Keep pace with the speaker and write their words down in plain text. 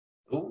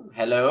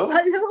Hello.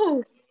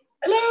 Hello.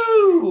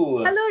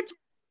 Hello. Hello.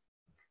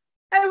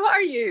 How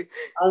are you?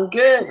 I'm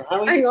good. How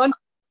are you? Hang on.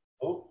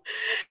 Oh.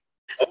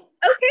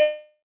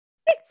 Okay.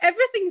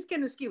 Everything's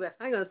kind of skewy.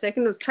 Hang on a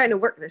second. I'm trying to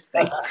work this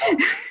thing.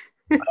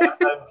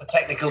 For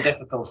technical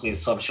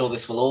difficulties, so I'm sure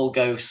this will all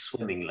go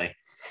swimmingly.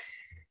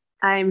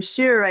 I'm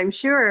sure.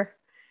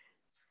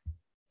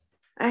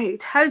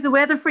 Right. How's the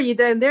weather for you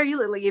down there? You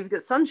look like you've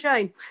got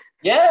sunshine.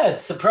 Yeah,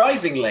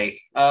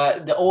 surprisingly,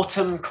 the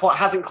autumn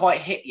hasn't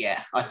quite hit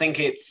yet. I think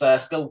it's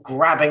still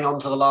grabbing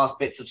onto the last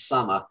bits of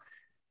summer.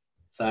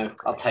 So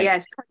I'll take.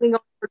 Yes, coming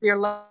on with your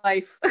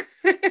life.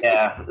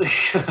 Yeah.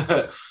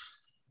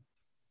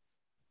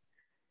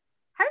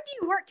 How do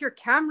you work your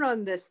camera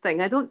on this thing?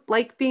 I don't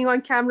like being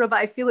on camera, but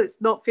I feel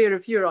it's not fair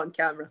if you're on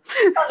camera.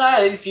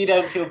 No, if you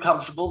don't feel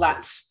comfortable,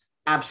 that's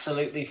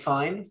absolutely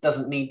fine.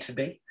 Doesn't need to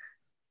be.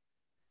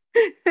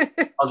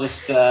 I'll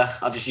just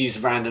use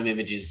random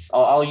images.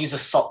 I'll use a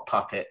sock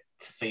puppet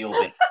for your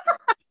bit.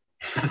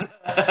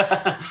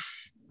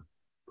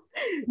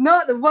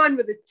 Not the one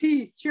with the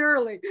teeth,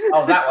 surely.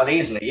 Oh, that one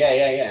easily.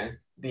 Yeah.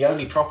 The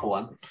only proper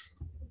one.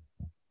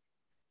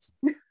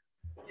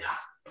 Yeah.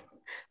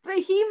 But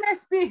he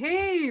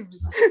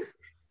misbehaves.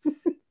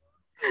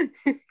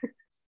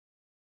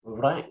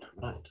 Right.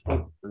 Oh,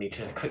 I need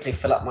to quickly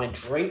fill up my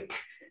drink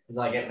because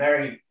I get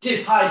very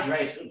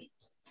dehydrated.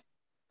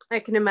 I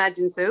can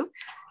imagine so.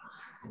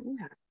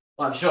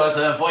 Well, I'm sure as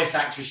a voice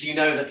actress, you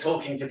know that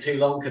talking for too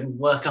long can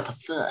work up a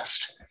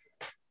thirst.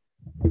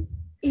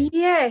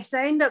 Yes,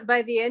 I end up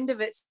by the end of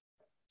it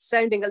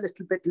sounding a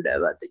little bit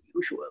lower than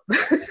usual.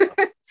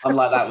 I'm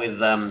like that with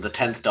the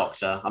 10th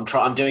Doctor.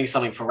 I'm doing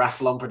something for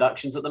Rassilon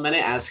Productions at the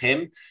minute as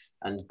him,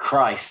 and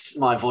Christ,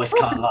 my voice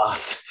can't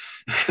last.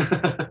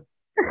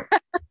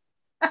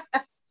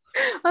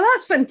 Well,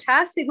 that's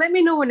fantastic. Let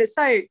me know when it's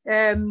out.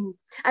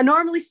 I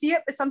normally see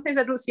it, but sometimes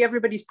I don't see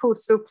everybody's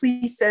posts, so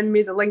please send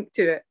me the link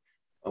to it.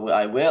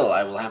 I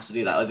will have to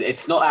do that.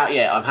 It's not out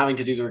yet. I'm having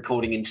to do the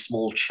recording in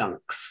small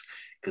chunks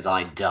because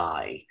I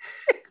die.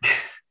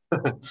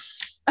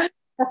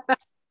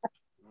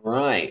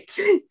 Right.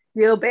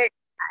 You'll be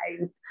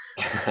fine.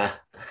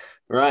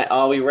 Right.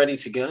 Are we ready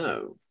to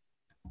go?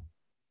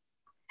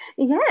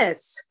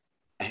 Yes.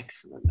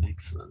 Excellent.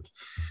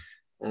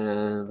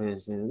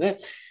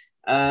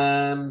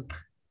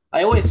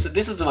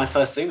 This is my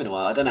first Zoom in a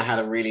while. I don't know how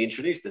to really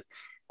introduce this.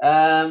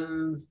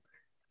 Hello,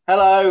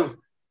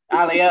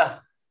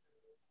 Alia.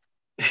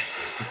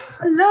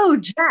 Hello,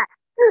 Jack.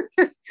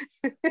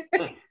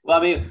 Well,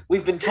 I mean,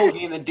 we've been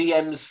talking in the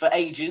DMs for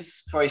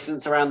ages, probably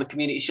since around the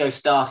community show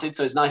started.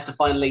 So it's nice to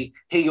finally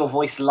hear your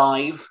voice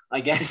live, I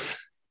guess.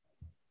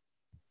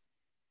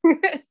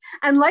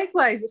 And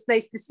likewise, it's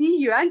nice to see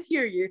you and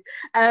hear you.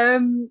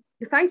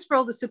 Thanks for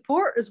all the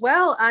support as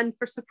well, and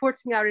for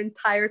supporting our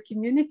entire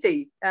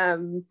community,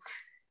 and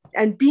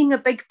being a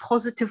big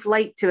positive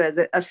light to us.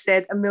 I've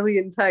said a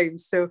million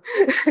times. So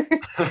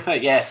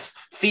yes,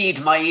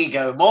 feed my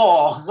ego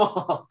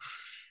more.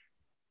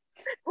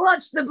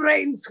 Watch the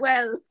brain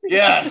swell.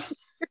 Yes.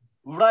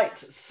 Right.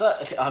 So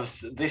I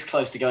was this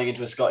close to going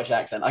into a Scottish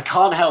accent. I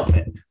can't help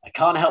it. I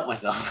can't help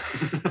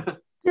myself.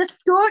 Just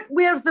don't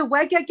wear the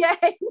wig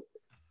again.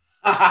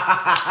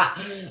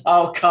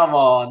 Oh, come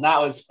on. That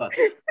was fun.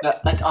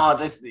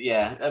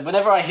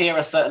 Whenever I hear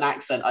a certain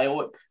accent,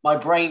 my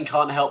brain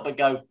can't help but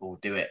go, oh,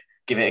 do it.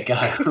 Give it a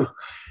go.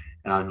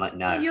 And I'm like,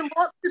 no. You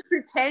love to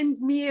pretend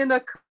me in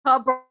a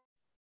cupboard.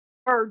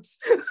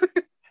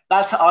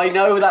 I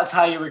know that's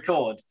how you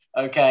record.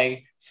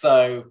 Okay.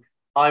 So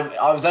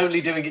I was only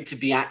doing it to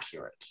be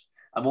accurate.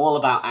 I'm all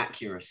about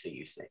accuracy,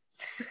 you see.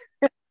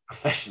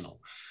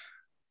 Professional.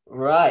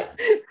 Right.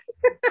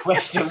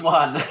 Question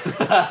 1.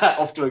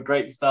 Off to a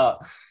great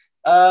start.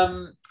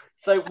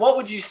 So what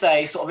would you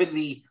say, sort of in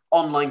the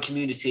online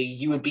community,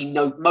 you would be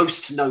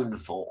most known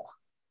for?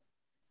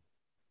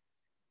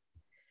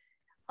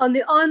 On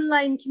the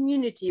online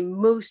community,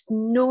 most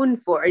known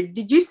for?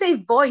 Did you say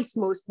voice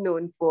most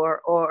known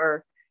for,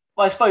 or?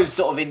 Well, I suppose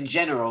sort of in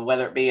general,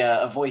 whether it be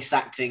a voice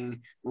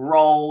acting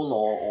role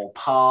or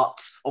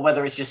part, or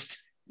whether it's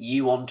just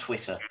you on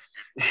Twitter.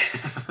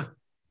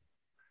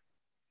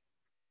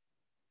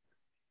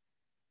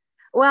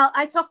 Well,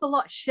 I talk a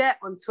lot of shit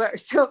on Twitter,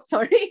 so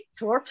sorry,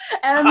 Tor.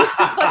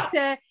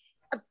 But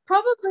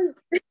probably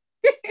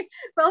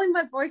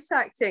my voice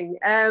acting.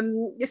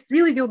 It's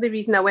really the only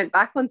reason I went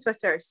back on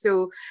Twitter.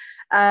 So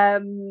I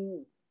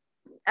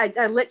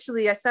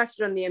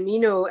started on the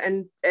Amino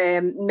and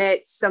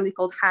met somebody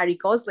called Harry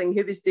Gosling,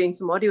 who was doing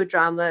some audio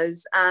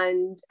dramas,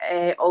 and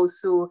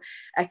also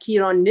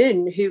Kieran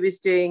Noon, who was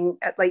doing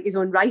like his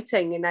own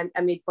writing, and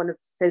I made one of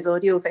his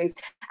audio things,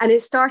 and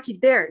it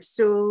started there.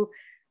 So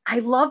I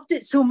loved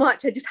it so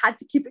much, I just had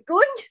to keep it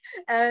going.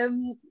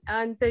 And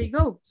there you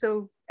go.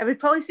 So I would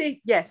probably say,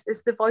 yes,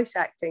 it's the voice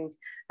acting,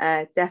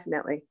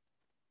 definitely.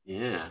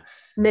 Yeah.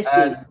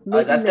 Missy.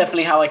 That's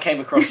definitely how I came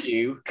across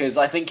you, because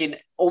I think in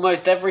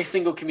almost every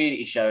single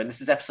community show, and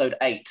this is episode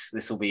 8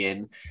 this will be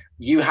in,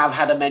 you have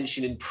had a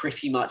mention in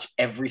pretty much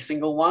every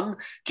single one,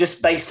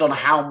 just based on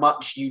how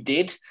much you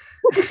did.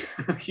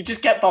 You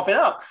just kept popping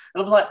up.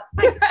 And I was like,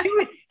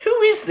 hey,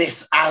 who is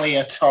this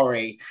Alia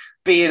Torrie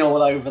being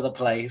all over the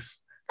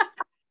place?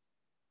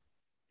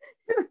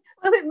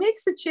 Well, it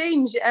makes a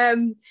change.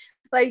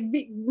 Like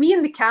me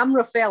and the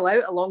camera fell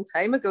out a long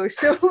time ago,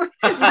 so we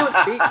don't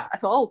speak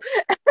at all.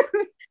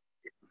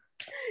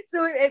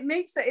 So it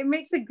makes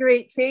a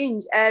great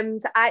change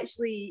to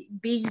actually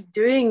be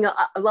doing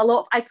a lot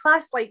of, I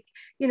class like,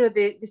 you know,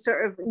 the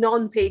sort of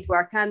non-paid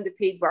work and the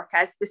paid work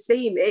as the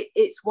same.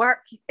 It's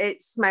work,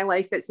 it's my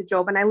life, it's a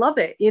job, and I love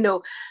it, you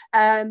know.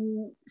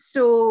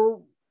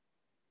 So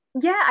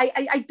yeah,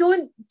 I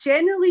don't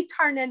generally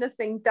turn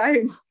anything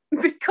down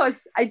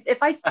because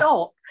if I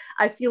stop,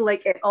 I feel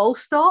like it all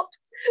stops.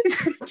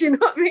 Do you know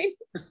what I mean?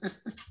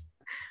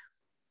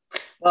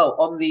 Well,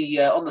 on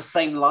the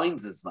same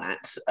lines as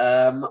that,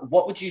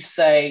 what would you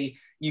say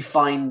you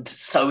find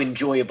so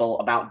enjoyable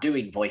about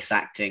doing voice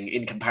acting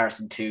in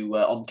comparison to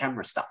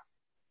on-camera stuff?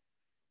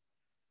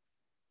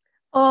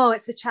 Oh,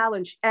 it's a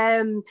challenge.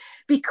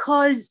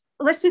 Because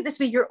let's put it this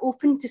way, you're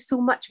open to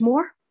so much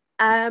more.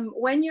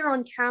 When you're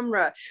on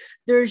camera,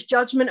 there's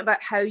judgment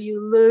about how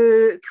you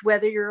look,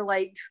 whether you're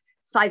like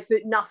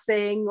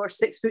 5'0" or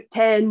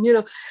 6'10", you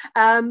know.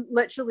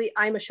 Literally,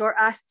 I'm a short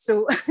ass,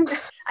 so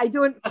I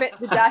don't fit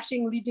the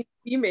dashing leading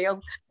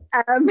female.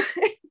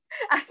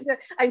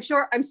 I'm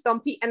short, I'm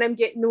stumpy, and I'm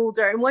getting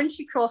older. And once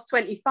you cross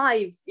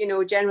 25, you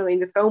know, generally in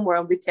the film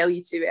world, they tell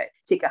you to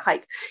take a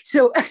hike.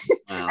 So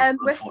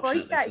with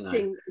voice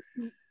acting,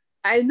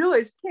 I know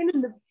it's pain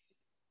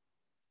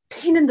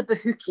in the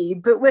bahookie,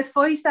 but with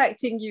voice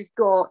acting, you've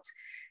got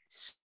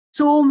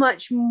so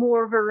much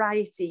more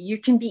variety. You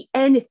can be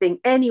anything,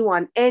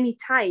 anyone,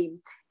 anytime,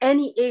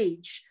 any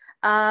age,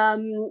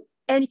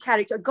 any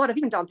character. God, I've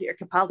even done Peter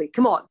Capaldi.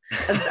 Come on.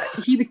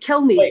 He would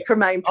kill me for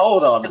my...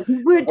 Hold on.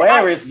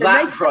 Where is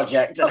that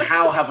project and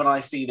how haven't I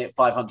seen it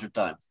 500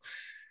 times?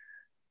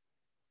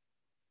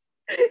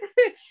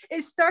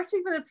 It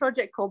started with a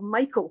project called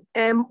Michael,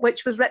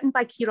 which was written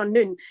by Ciarán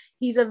Noon.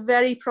 He's a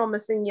very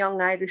promising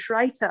young Irish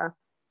writer.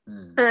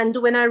 And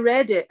when I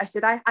read it, I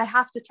said, I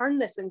have to turn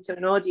this into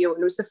an audio.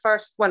 And it was the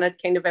first one I'd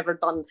kind of ever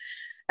done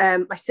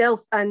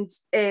myself. And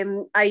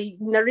I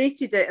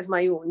narrated it as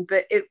my own,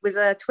 but it was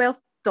a 12th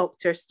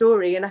Doctor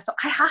story. And I thought,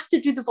 I have to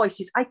do the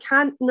voices. I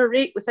can't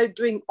narrate without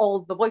doing all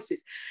the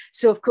voices.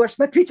 So, of course,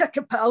 my Peter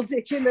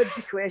Capaldi came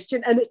into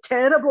question, and it's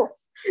terrible.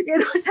 You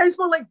know, it sounds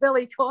more like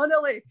Billy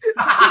Connolly.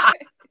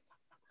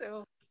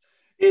 So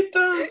it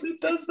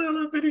does sound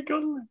like Billy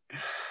Connolly.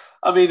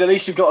 I mean, at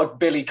least you've got a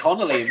Billy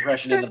Connolly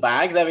impression in the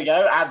bag. There we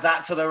go. Add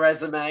that to the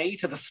resume,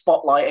 to the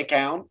Spotlight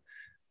account.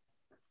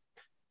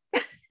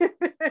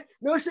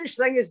 No such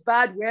thing as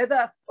bad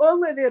weather,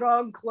 only the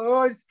wrong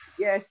clothes.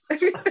 Yes.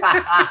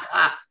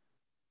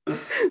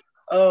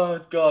 Oh,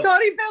 God.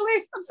 Sorry,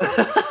 Billy. I'm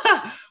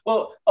sorry.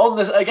 Well, on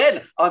this,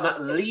 again,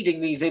 I'm leading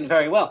these in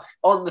very well.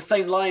 On the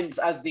same lines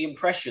as the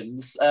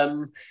impressions,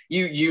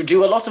 you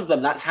do a lot of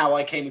them. That's how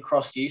I came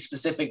across you,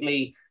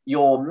 specifically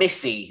your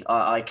Missy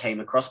I came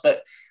across.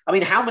 But, I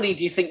mean, how many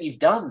do you think you've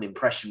done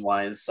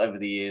impression-wise over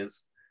the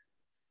years?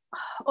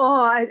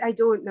 Oh, I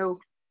don't know.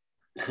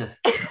 I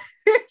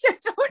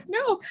don't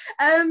know.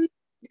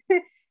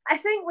 I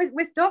think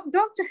with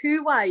Doctor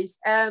Who wise,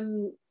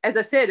 as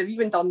I said, I've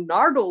even done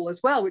Nardole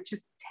as well, which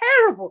is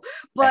terrible.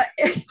 But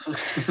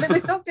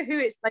with Doctor Who,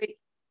 it's like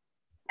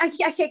I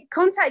get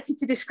contacted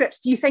to do scripts.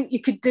 Do you think you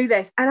could do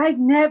this? And I've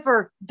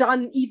never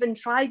even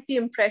tried the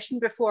impression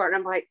before. And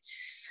I'm like,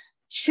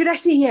 should I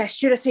say yes?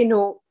 Should I say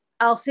no?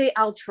 I'll say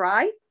I'll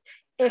try.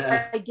 If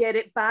I get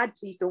it bad,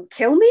 please don't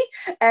kill me.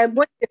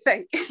 What do you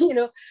think? You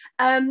know,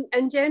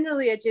 and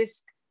generally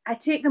I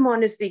take them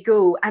on as they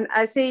go. And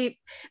I say,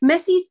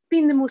 Missy's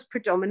been the most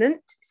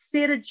predominant.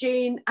 Sarah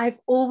Jane, I've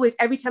always,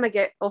 every time I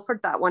get offered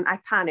that one, I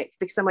panic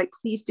because I'm like,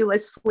 please do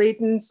Liz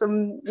Sladen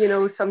some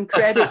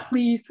credit,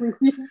 please.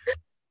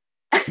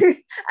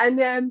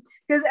 And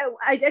because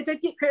I did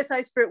get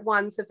criticised for it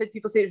once. I've had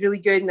people say it's really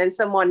good. And then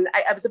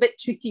I was a bit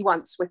toothy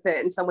once with it.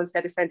 And someone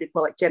said it sounded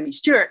more like Jimmy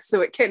Stewart.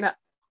 So it kind of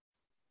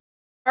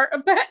hurt a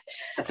bit.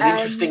 That's an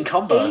interesting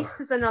combo. Ace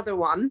is another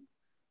one.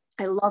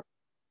 I love.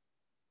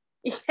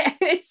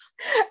 Yes,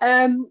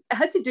 I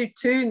had to do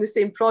two in the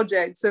same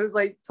project, so it was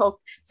like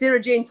Sarah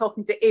Jane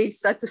talking to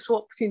Ace. I had to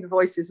swap between the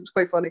voices. It was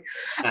quite funny.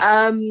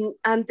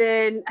 And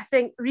then I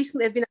think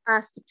recently I've been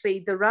asked to play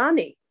the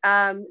Rani,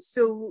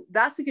 so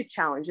that's a good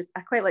challenge. I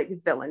quite like the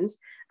villains.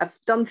 I've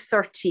done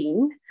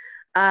 13.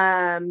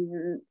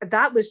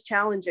 That was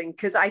challenging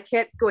because I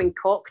kept going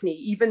Cockney,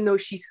 even though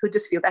she's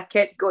Huddersfield. I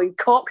kept going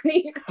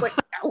Cockney. It's like,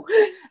 no.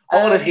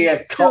 I want to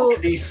hear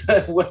Cockney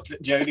what's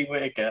it, Jodie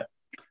Whittaker.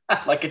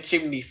 Like a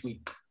chimney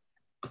sweep.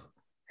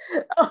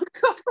 Oh,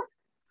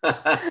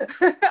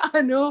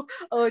 I know.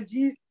 Oh,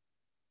 geez.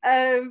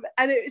 And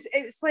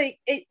it's like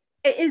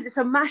it's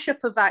a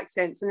mashup of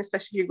accents, and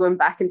especially if you're going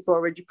back and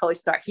forward, you probably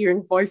start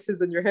hearing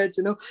voices in your head,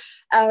 you know.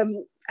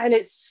 And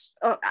it's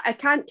I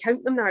can't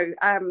count them now.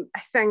 I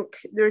think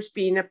there's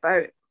been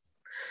about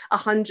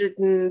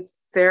 130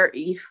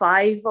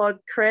 35 odd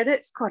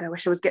credits. God, I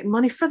wish I was getting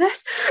money for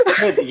this.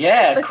 Good.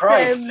 Yeah, but,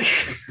 Christ.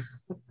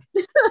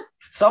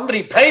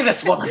 Somebody pay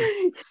this woman.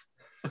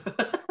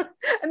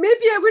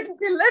 Maybe I wouldn't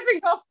be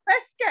living off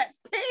biscuits.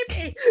 Pay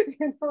me.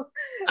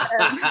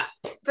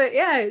 But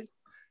yeah,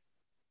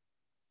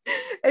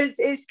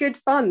 it's good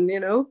fun,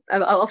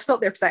 I'll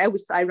stop there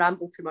because I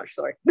ramble too much.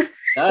 Sorry.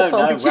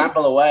 No,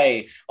 ramble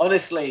away.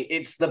 Honestly,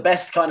 it's the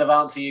best kind of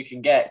answer you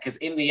can get, because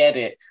in the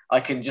edit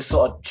I can just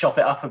sort of chop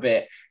it up a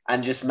bit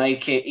and just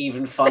make it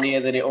even funnier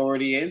than it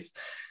already is.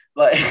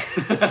 Like,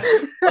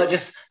 like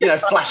just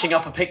flashing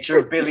up a picture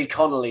of Billy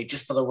Connolly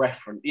just for the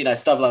reference,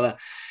 stuff like that.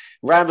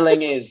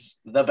 Rambling is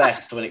the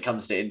best when it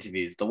comes to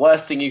interviews. The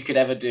worst thing you could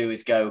ever do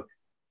is go,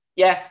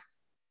 yeah.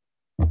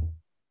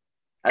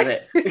 That's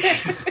it.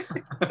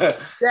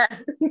 Yeah.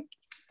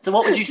 So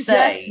what would you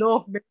say? Yeah,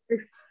 no.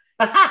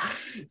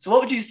 So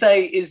what would you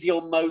say is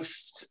your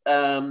most,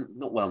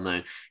 not well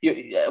known,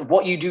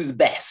 what you do the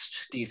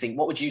best, do you think?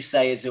 What would you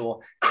say is your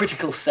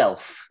critical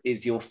self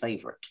is your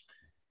favourite?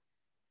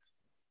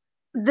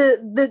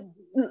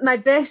 My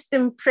best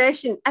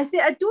impression, I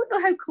don't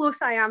know how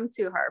close I am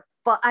to her,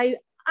 but I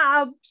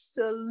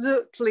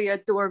absolutely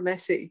adore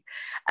Missy.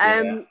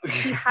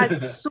 She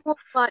has so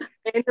much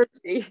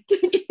energy.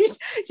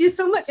 She has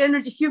so much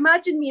energy. If you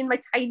imagine me in my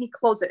tiny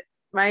closet,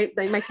 right,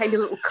 like my tiny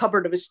little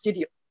cupboard of a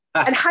studio,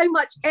 and how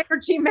much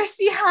energy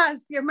Missy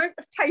has, the amount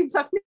of times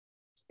I've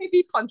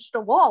maybe punched a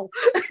wall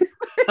because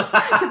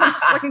I'm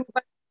swinging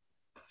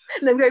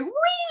and I'm going,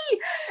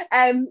 wee!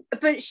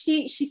 But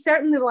she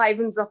certainly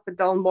livens up a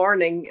dull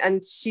morning,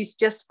 and she's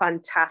just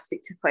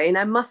fantastic to play. And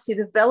I must say,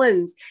 the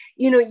villains,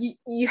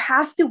 you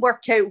have to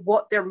work out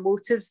what their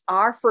motives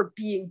are for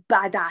being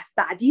badass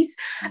baddies.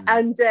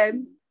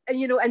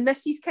 And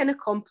Missy's kind of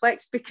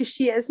complex because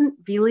she isn't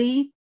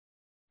really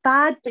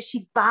bad, but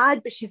she's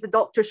the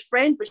doctor's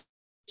friend, but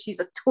she's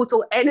a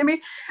total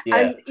enemy.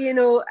 Yeah.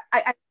 And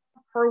I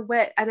love her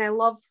wit, and I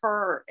love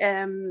her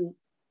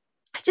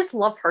I just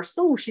love her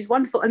so. She's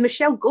wonderful. And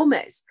Michelle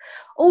Gomez,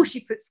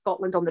 she puts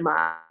Scotland on the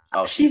map.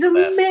 Oh, she's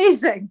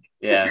amazing.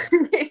 Yeah.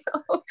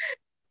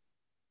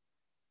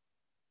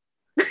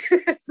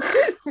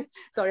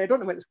 Sorry, I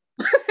don't know what this.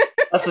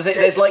 That's the thing.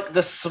 There's like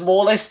the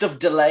smallest of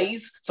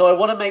delays, so I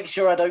want to make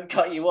sure I don't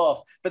cut you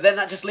off. But then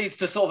that just leads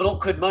to sort of an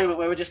awkward moment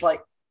where we're just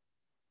like,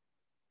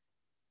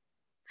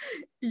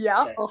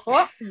 yeah,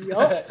 okay.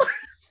 Yeah.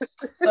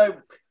 So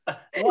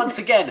once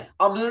again,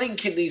 I'm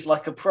linking these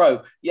like a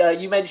pro. Yeah,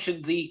 you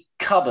mentioned the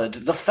cupboard,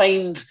 the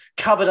famed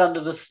cupboard under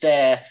the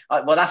stair.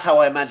 Well, that's how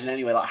I imagine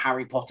anyway, like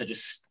Harry Potter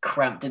just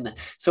cramped in there.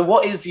 So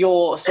what is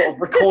your sort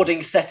of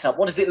recording setup?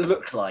 What does it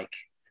look like?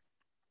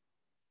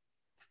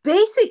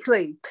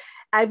 Basically,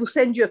 I will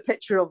send you a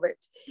picture of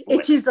it.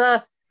 It is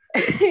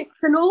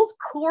it's an old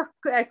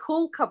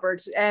coal cupboard.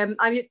 I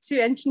have 2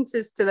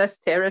 entrances to this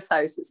terrace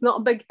house. It's not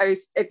a big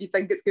house if you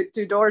think it's got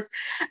 2 doors.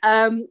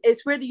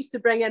 It's where they used to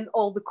bring in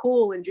all the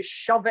coal and just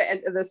shove it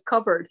into this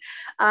cupboard.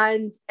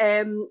 And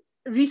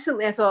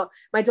recently I thought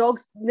my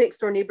next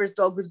door neighbour's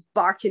dog was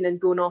barking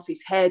and going off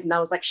his head, and I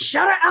was like,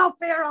 shut it,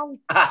 Alfie, I'll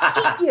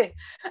eat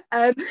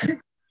you.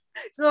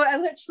 So I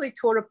literally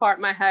tore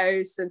apart my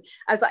house, and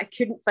I was like, I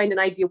couldn't find an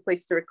ideal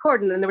place to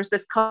record. And then there was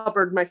this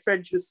cupboard my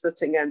fridge was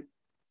sitting in.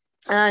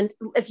 And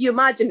if you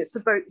imagine, it's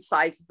about the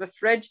size of a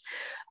fridge.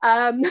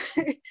 And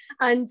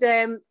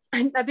I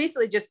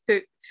basically just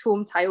put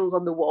foam tiles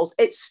on the walls.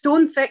 It's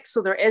stone thick,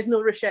 so there is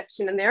no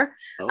reception in there.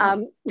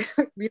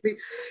 Really.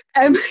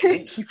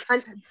 You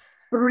can't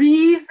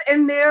breathe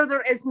in there.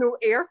 There is no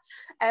air.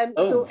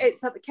 So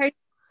it's a kind of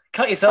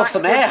cut yourself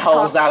some air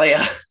holes,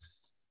 Alia.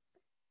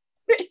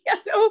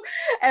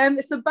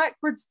 It's a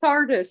backwards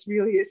TARDIS,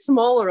 really. It's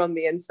smaller on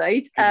the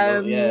inside.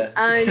 And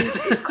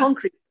it's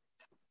concrete.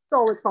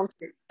 Solid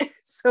concrete.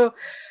 So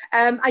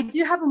I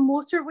do have a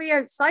motorway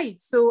outside,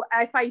 so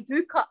if I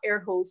do cut air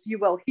holes, you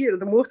will hear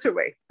the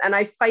motorway, and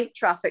I fight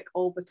traffic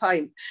all the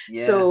time.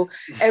 So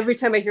every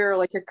time I hear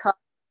like a car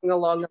coming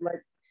along, I'm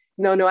like,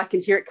 no, I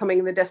can hear it coming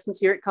in the distance.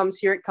 Here it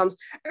comes. Yeah,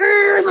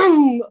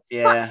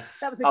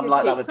 that was I'm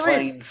like that with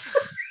planes.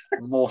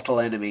 Mortal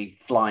enemy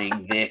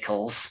flying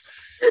vehicles.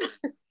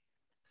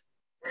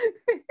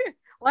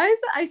 Why is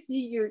it I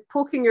see you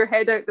poking your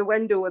head out the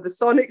window with a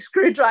sonic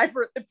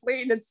screwdriver at the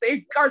plane and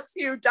saying,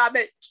 Garcia,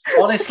 damage?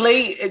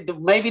 Honestly,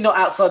 maybe not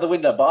outside the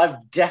window, but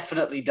I've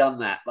definitely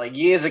done that. Like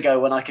years ago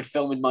when I could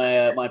film in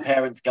my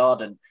parents'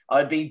 garden,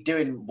 I'd be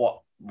doing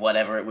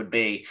whatever it would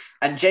be.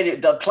 And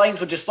the planes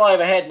would just fly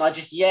overhead and I'd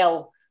just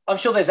yell. I'm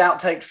sure there's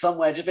outtakes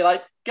somewhere. Just be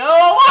like, go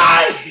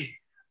away!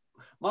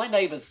 My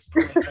neighbours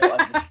probably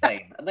thought I was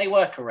insane, and they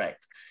were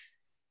correct.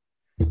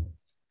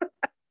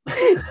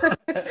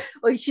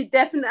 Well, you should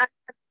definitely,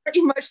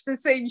 pretty much the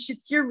same. You should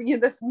hear me in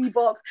this wee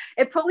box.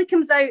 It probably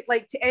comes out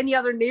like to any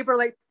other neighbour,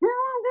 like to me,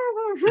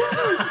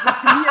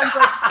 I'm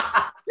like,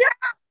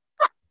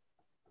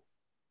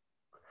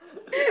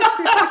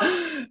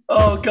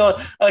 oh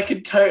god, I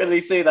can totally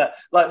see that.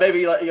 Like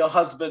maybe like your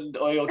husband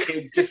or your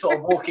kids just sort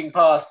of walking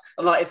past,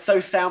 and like it's so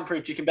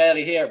soundproof you can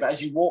barely hear it, but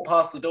as you walk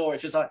past the door,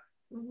 it's just like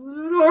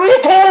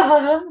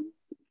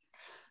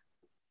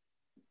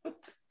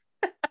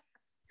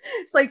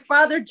It's like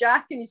Father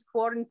Jack in his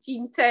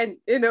quarantine tent,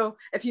 you know,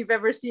 if you've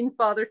ever seen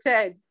Father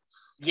Ted.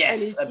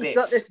 Yes, And he's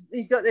got this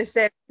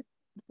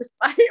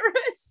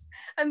virus,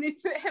 and they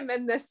put him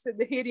in this,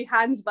 the hairy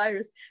hands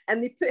virus,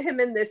 and they put him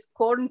in this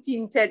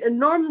quarantine tent. And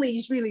normally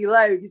he's really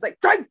loud. He's like,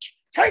 drink,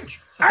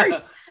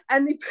 ice.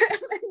 And they put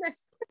him in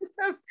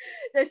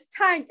this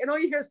tank, and all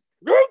you hear is,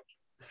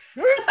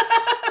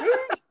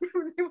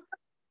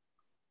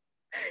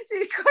 so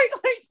he's quite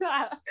like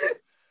that.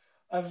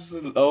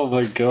 Absolutely. Oh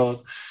my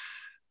God.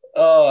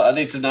 Oh, I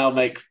need to now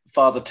make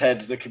Father Ted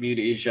the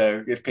community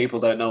show. If people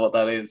don't know what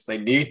that is, they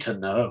need to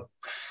know.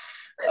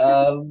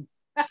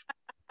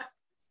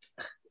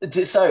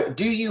 So,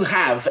 do you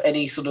have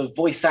any sort of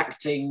voice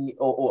acting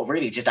or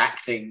really just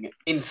acting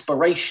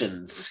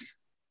inspirations?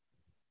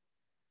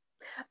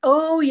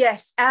 Oh,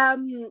 yes.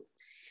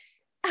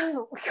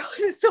 Oh God,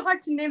 it's so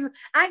hard to name.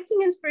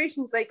 Acting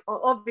inspirations, like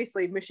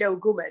obviously Michelle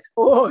Gomez.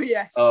 Oh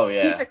yes. Oh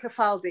yeah. Peter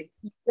Capaldi.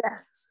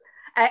 Yes.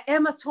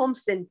 Emma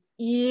Thompson.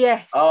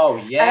 Yes. Oh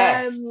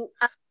yes.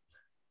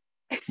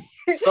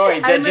 Sorry,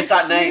 just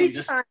that name.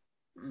 Just.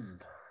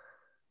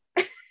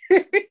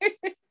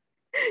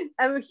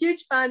 I'm a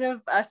huge fan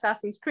of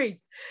Assassin's Creed,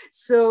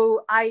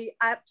 so I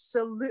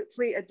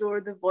absolutely adore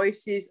the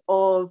voices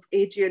of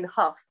Adrian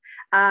Huff,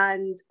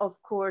 and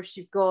of course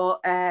you've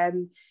got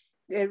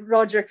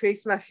Roger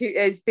Craig-Smith, who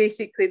is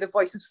basically the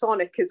voice of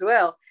Sonic as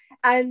well.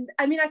 And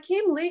I mean, I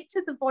came late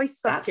to the voice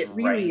circuit,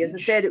 really. As I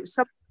said, it was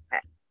something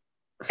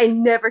I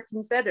never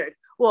considered.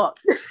 What?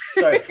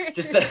 Sorry,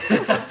 just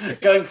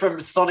going from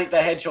Sonic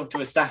the Hedgehog to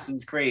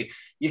Assassin's Creed.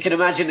 You can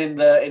imagine in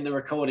the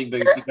recording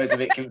booth, he goes a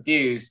bit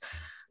confused.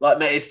 Like,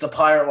 mate, it's the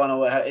pirate one, or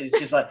whatever. It's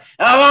just like,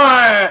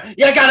 oh,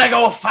 you gotta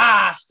go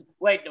fast.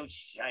 Wait, no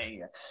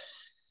shame.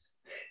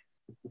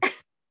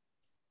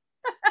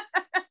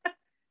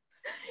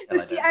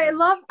 See, I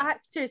love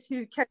actors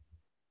who can.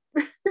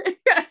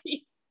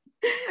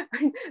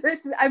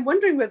 I'm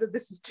wondering whether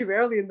this is too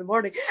early in the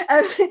morning.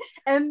 I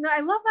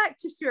love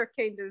actors who are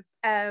kind of,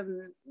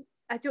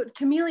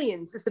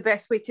 chameleons is the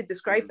best way to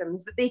describe them,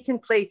 is that they can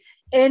play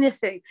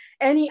anything,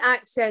 any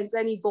accents,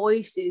 any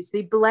voices.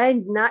 They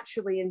blend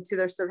naturally into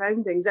their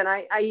surroundings. And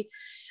I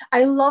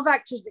love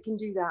actors that can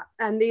do that.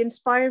 And they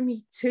inspire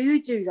me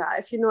to do that,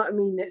 if you know what I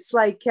mean. It's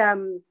like,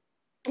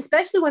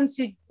 especially ones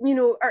who, you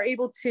know, are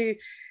able to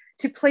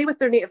play with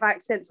their native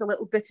accents a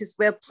little bit as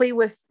well, play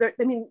with their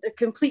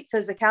complete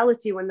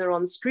physicality when they're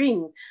on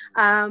screen.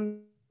 I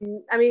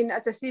mean,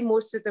 as I say,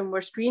 most of them were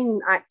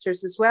screen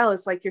actors as well.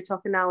 It's like you're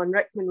talking Alan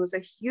Rickman was a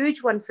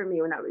huge one for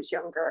me when I was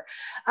younger.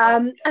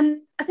 And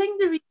I think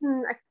the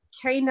reason I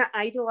kind of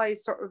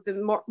idolize sort of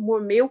the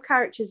more male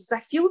characters is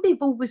I feel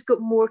they've always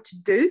got more to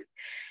do.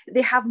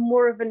 They have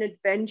more of an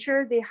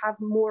adventure. They have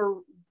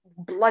more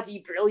bloody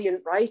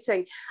brilliant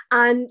writing,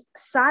 and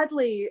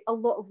sadly a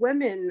lot of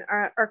women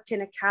are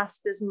kind of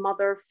cast as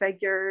mother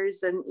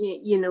figures, and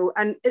you know,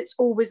 and it's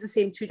always the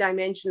same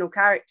two-dimensional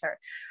character,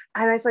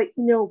 and I was like,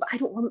 no, but I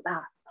don't want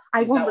that.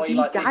 I want what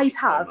these guys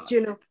have. Do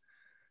you know?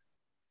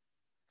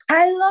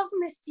 I love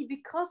Missy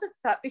because of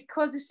that,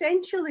 because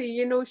essentially,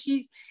 you know,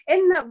 she's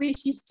in that way,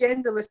 she's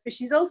genderless, but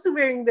she's also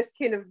wearing this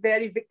kind of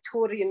very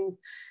Victorian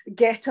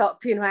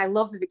get-up. You know, I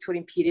love the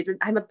Victorian period.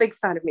 I'm a big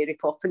fan of Mary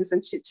Poppins,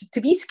 and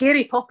to be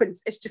Scary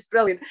Poppins is just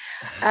brilliant.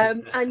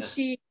 And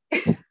she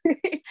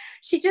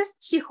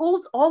she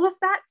holds all of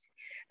that,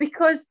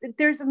 because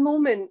there's a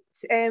moment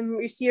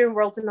you see her in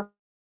World Enough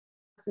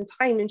in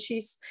Time, and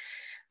it's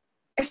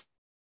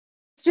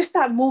just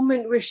that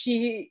moment where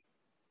she,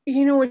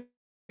 you know,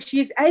 she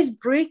is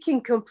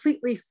breaking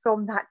completely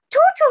from that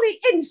totally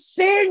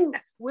insane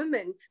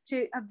woman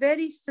to a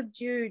very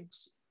subdued,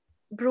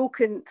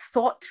 broken,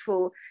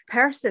 thoughtful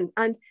person.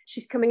 And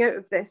she's coming out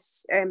of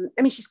this, I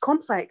mean, she's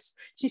complex.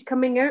 She's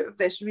coming out of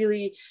this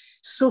really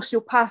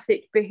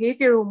sociopathic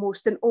behavior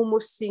almost, and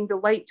almost seeing the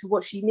light to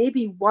what she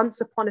maybe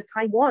once upon a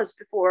time was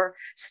before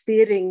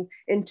staring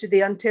into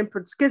the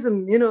untempered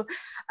schism, you know.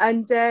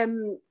 And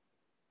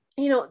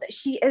you know, that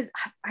she is,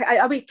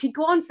 I could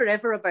go on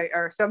forever about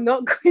her, so I'm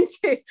not going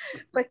to,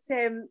 but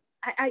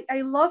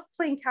I love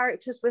playing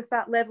characters with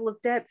that level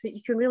of depth that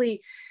you can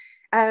really,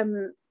 I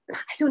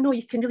don't know,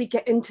 you can really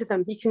get into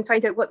them. You can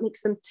find out what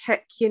makes them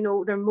tick, you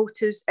know, their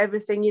motives,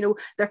 everything, you know,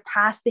 their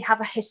past. They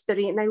have a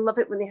history, and I love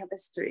it when they have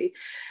history.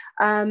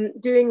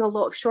 Doing a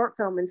lot of short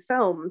film and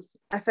film,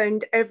 I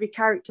found every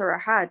character I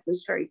had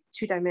was very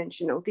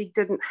two-dimensional. They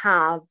didn't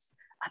have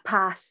a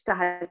past. I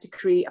had to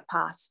create a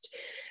past.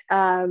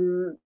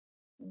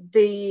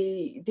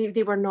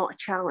 They were not a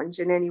challenge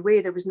in any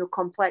way. There was no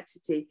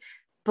complexity.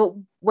 But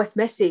with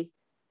Missy,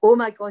 oh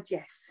my God,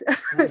 yes.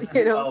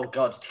 You know? Oh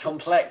God,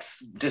 complex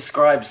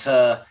describes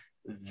her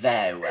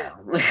very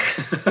well.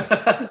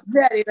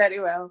 Very, very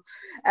well.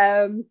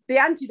 The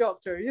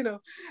anti-doctor, you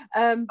know.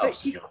 But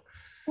she's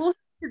closer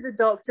to the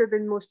doctor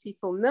than most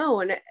people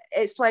know. And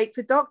it's like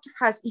the doctor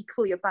has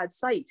equally a bad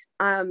side.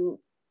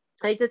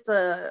 I did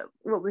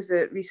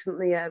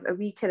recently, a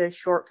wee kind of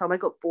short film. I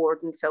got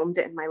bored and filmed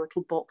it in my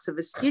little box of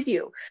a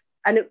studio.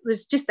 And it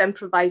was just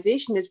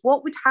improvisation, is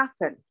what would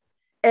happen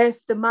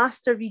if the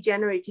master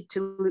regenerated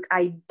to look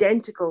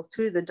identical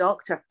to the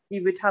doctor,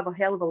 you would have a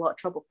hell of a lot of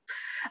trouble.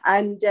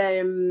 And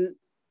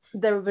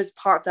there was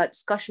part of that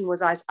discussion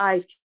was,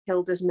 I've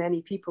killed as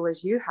many people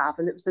as you have,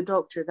 and it was the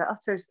doctor that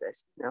utters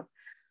this, you know.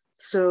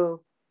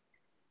 So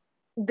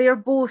they're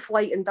both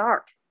light and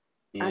dark,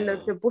 and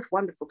they're both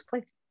wonderful to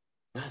play.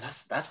 No,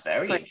 that's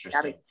very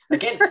interesting.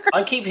 Again,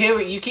 I keep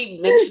hearing you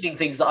keep mentioning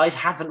things that I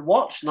haven't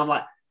watched, and I'm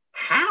like,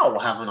 how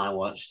haven't I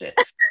watched it?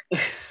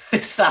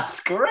 This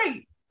sounds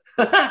great.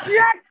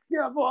 Yes,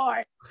 dear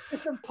boy.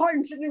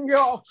 Disappointed in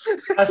you.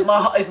 That's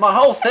my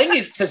whole thing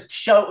is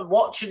to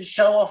watch and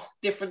show off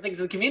different things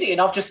in the community,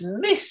 and I've just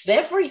missed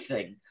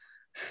everything.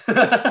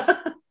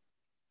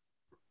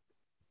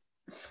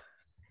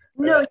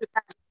 No,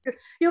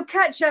 you'll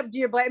catch up,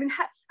 dear boy. I mean,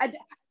 I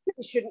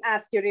shouldn't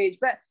ask your age,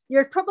 but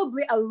you're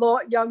probably a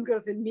lot younger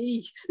than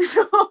me.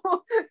 So,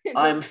 you know,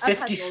 I'm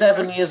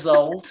 57 years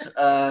old,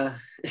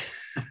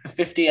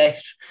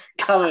 58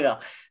 coming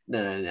up.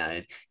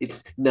 No,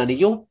 it's none of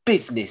your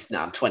business. No,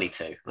 I'm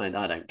 22. I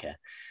don't care.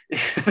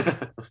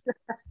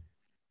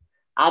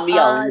 I'm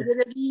young.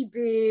 You're a wee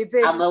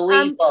baby. I'm a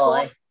wee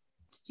boy.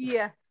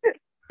 Yeah.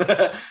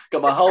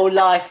 Got my whole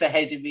life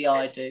ahead of me,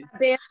 I do.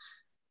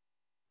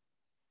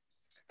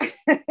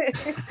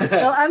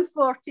 Well, I'm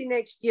 40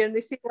 next year, and they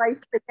say life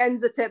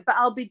begins at it, but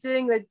I'll be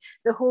doing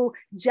the whole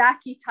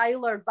Jackie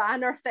Tyler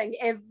banner thing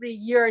every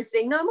year and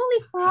saying, no, I'm only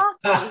 40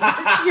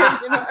 this year,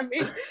 you know what I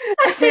mean?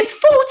 I says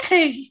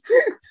 40.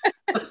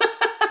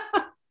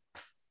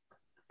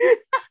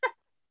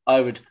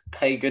 I would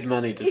pay good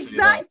money to see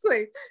that.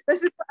 Exactly.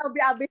 This is what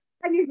I'll be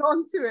hanging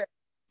on to it.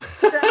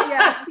 But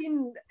yeah, I've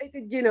seen,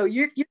 you know,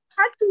 you're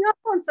catching up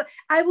on stuff.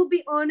 I will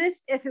be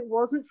honest, if it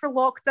wasn't for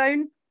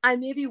lockdown, I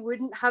maybe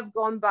wouldn't have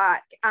gone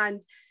back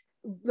and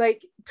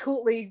like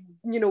totally,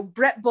 you know,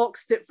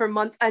 Britboxed it for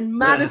months and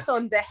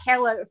marathoned the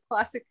hell out of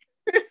classic.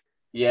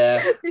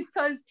 Yeah.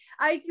 Because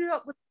I grew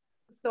up with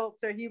this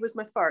Doctor. He was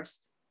my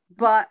first.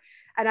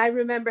 And I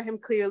remember him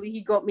clearly.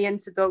 He got me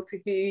into Doctor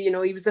Who. You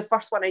know, he was the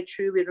first one I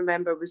truly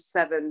remember was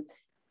 7.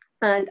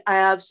 And I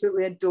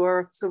absolutely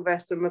adore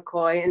Sylvester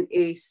McCoy and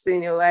Ace. You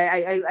know,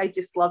 I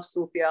just love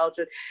Sophie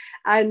Aldred.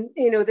 And,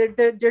 you know,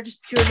 they're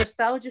just pure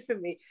nostalgia for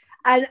me.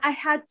 And I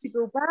had to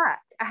go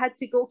back. I had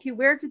to go, okay,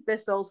 where did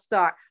this all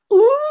start?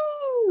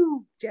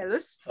 Ooh,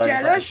 jealous. So jealous.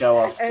 I just had to show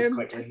off just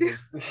quickly.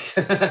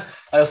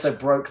 I also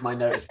broke my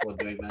notice board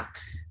doing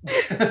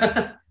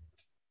that.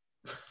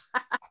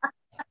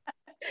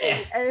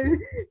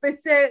 But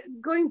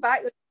going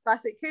back with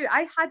Classic Who,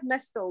 I had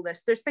missed all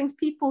this. There's things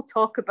people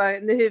talk about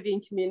in the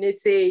Whovian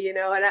community, you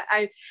know, and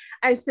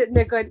I'm sitting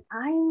there going,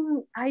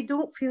 I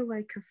don't feel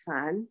like a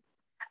fan.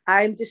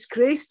 I'm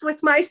disgraced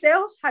with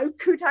myself. How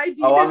could I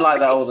be? I'm like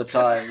that all the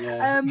time.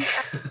 Yeah.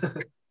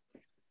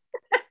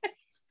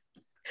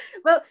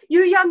 Well,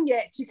 you're young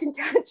yet. You can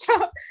catch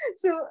up.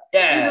 So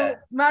yeah, you know,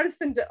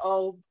 marathoned it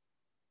all.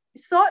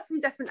 Saw it from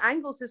different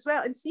angles as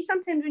well, and see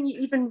sometimes when you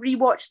even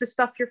rewatch the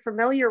stuff you're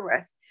familiar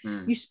with,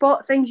 you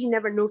spot things you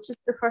never noticed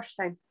the first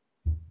time.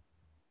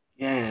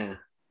 Yeah.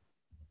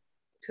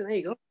 So there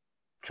you go.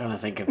 Trying to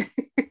think of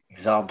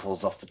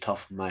examples off the top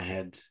of my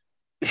head.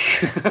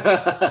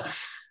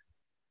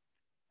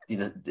 You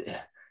know,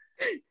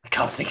 I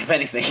can't think of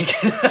anything.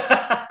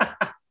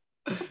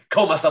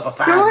 Call myself a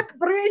fan.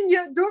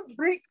 Don't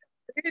break.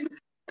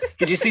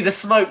 Could you see the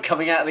smoke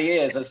coming out of the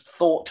ears as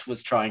thought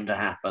was trying to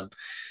happen?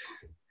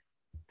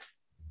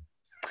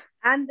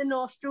 And the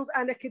nostrils,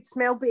 and I could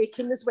smell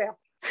bacon as well.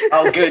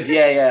 Oh, good.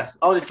 Yeah.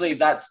 Honestly,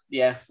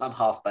 I'm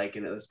half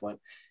bacon at this point.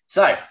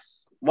 So,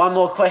 one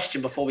more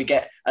question before we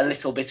get a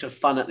little bit of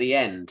fun at the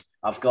end.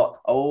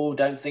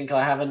 Don't think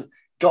I haven't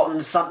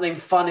gotten something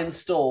fun in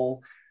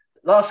store.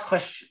 Last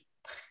question.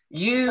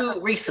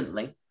 You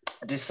recently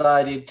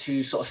decided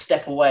to sort of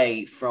step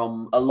away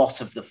from a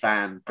lot of the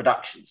fan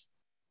productions.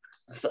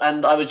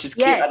 And I was just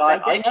curious, yes,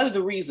 and I know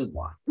the reason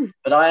why,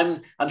 but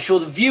I'm sure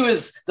the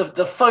viewers,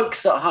 the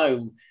folks at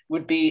home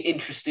would be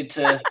interested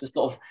to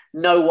sort of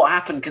know what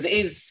happened, because it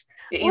is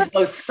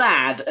both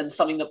sad and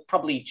something that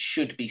probably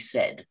should be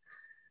said.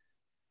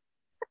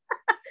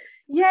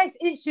 Yes,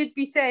 it should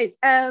be said.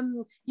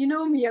 You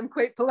know me, I'm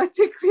quite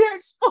politically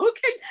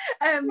outspoken,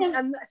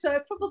 and so I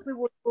probably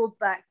won't hold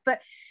back.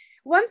 But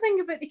one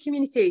thing about the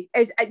community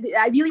is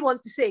I really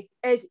want to say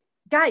is,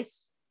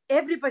 guys,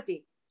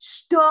 everybody,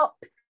 stop.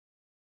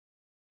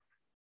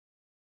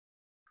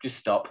 Just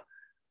stop.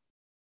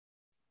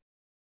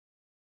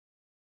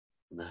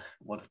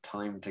 What a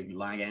time to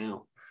lag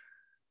out.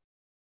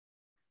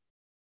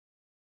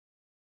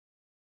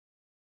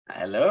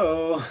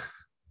 Hello.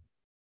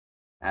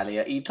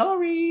 Alia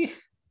Torrie.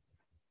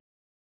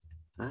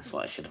 That's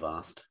what I should have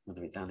asked.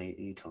 Whether it's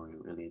Alia Torrie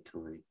or Alia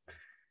Torrie.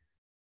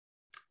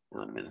 That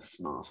would have been a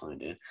smart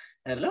idea.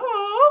 Hello.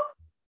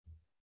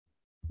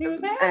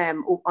 Who's there?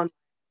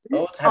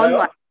 Hello.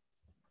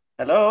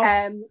 Hello.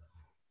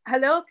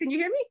 Hello. Can you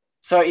hear me?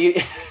 Sorry,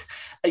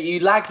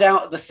 you lagged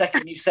out the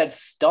second you said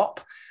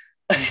stop,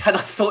 and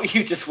I thought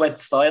you just went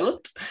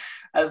silent.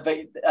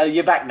 But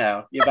you're back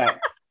now. You're back.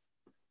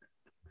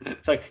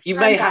 So you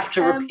may have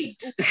to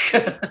repeat.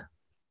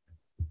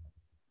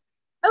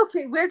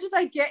 Okay, where did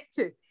I get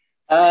to?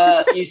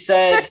 You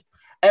said,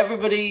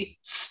 everybody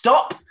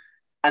stop,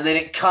 and then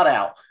it cut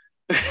out.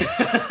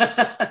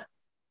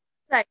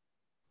 Right.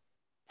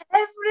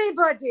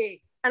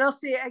 Everybody, and I'll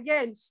say it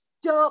again,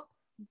 stop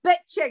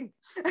bitching.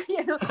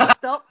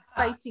 Stop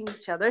fighting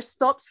each other,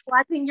 stop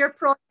slagging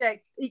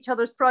each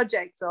other's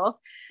projects off.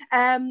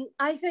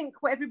 I think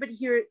what everybody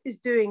here is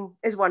doing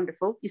is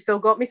wonderful. You still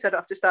got me, so I don't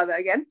have to start that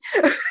again.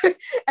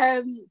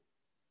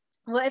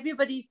 What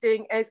everybody's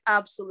doing is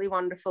absolutely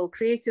wonderful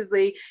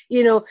creatively,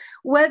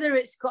 whether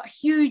it's got a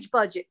huge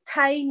budget,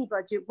 tiny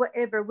budget,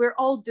 whatever, we're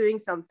all doing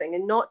something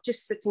and not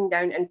just sitting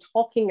down and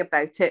talking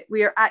about it.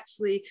 We are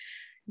actually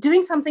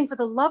doing something for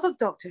the love of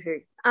Doctor Who.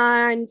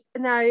 And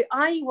now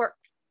I work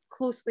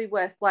closely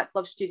with Black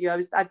Glove Studio.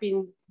 I've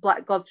been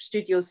Black Glove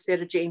Studios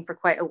Sarah Jane for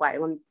quite a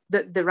while, and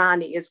the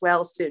Rani as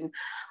well soon.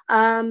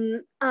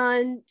 And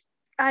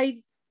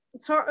I've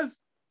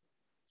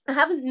I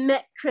haven't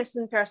met Chris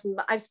in person,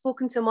 but I've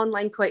spoken to him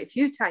online quite a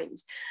few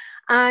times,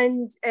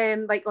 and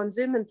like on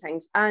Zoom and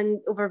things,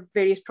 and over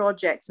various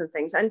projects and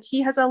things. And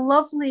he has a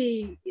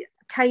lovely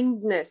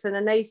kindness and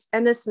a nice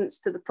innocence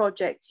to the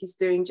project he's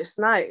doing just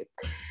now.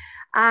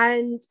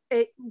 And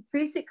it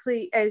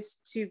basically is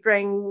to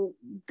bring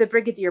the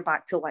Brigadier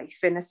back to life,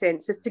 in a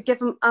sense, is to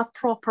give him a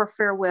proper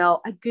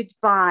farewell, a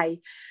goodbye.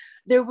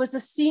 There was a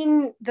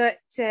scene that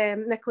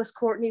Nicholas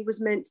Courtney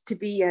was meant to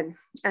be in,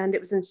 and it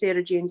was in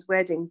Sarah Jane's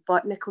wedding,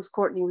 but Nicholas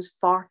Courtney was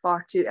far,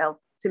 far too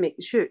ill to make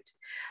the shoot.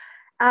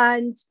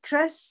 And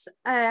Chris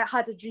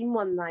had a dream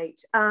one night,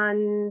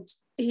 and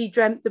he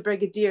dreamt the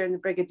Brigadier, and the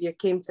Brigadier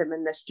came to him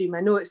in this dream. I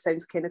know it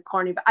sounds kind of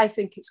corny, but I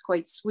think it's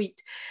quite sweet.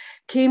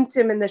 Came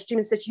to him in this dream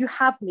and said, "You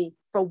have me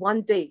for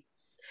one day."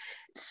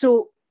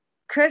 So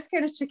Chris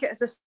kind of took it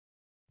as a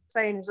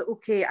sign, is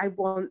okay, I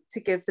want to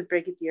give the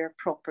Brigadier a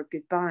proper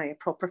goodbye, a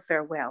proper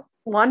farewell.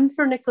 One,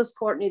 for Nicholas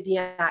Courtney, the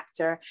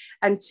actor,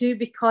 and two,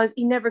 because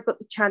he never got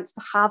the chance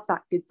to have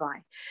that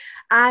goodbye.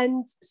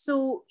 And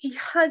so he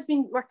has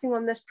been working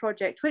on this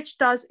project, which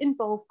does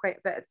involve quite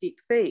a bit of deep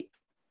fake.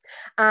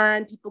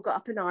 And people got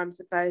up in arms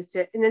about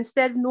it. And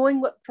instead of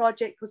knowing what the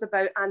project was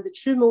about and the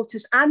true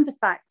motives, and the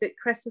fact that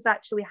Chris has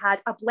actually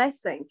had a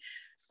blessing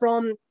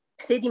from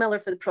Sadie Miller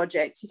for the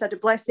project, he's had a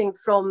blessing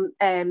from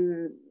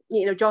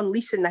John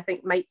Leeson, I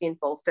think, might be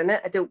involved in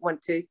it. I don't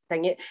want to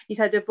thing it. He's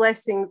had a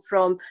blessing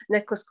from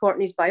Nicholas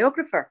Courtney's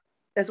biographer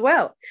as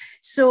well.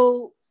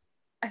 So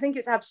I think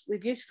it's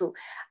absolutely beautiful.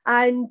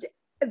 And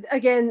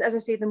again, as I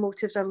say, the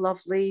motives are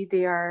lovely.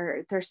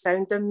 They're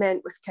sound. They're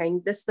meant with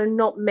kindness. They're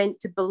not meant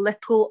to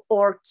belittle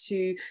or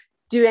to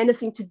do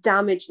anything to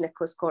damage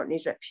Nicholas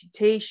Courtney's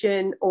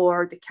reputation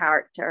or the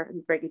character and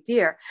the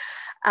Brigadier.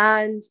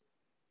 And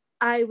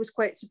I was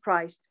quite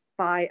surprised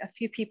by a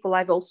few people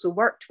I've also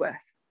worked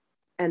with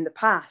in the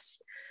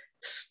past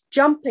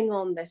jumping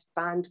on this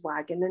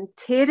bandwagon and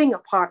tearing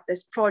apart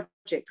this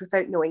project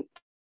without knowing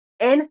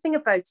anything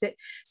about it,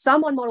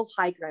 some on moral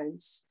high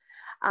grounds.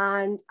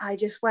 And I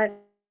just went,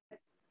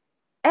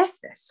 F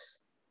this.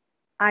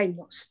 I'm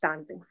not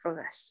standing for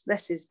this.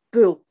 This is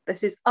bull.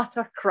 This is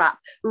utter crap.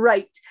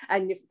 Right.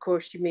 And of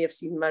course, you may have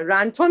seen my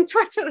rant on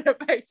Twitter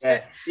about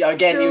it. Yeah,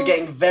 again, so, you were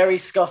getting very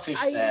Scottish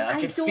there.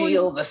 I could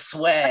feel the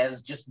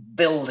swears just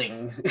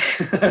building.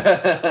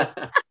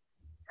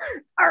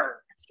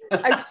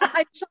 I'm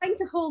trying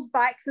to hold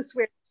back the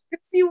swear. It could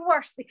be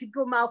worse. They could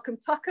go Malcolm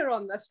Tucker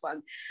on this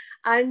one.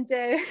 And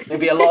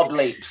maybe a lot of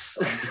bleeps.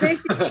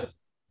 Basically,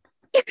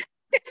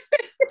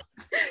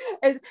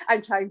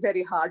 I'm trying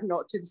very hard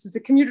not to. This is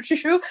a community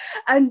show.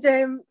 And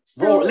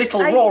so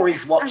little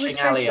Rory's watching,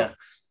 Alia.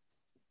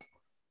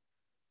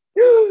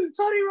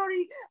 Sorry,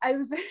 Rory. I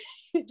was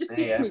very, just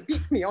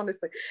beat me,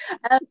 honestly.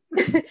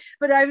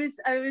 But I was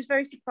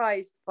very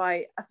surprised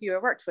by a few I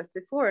worked with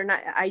before, and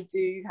I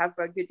do have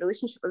a good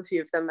relationship with a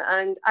few of them.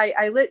 And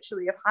I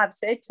literally have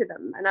said to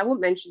them, and I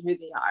won't mention who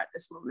they are at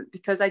this moment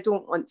because I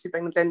don't want to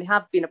bring them down. They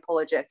have been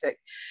apologetic.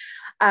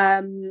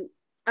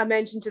 I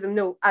mentioned to them,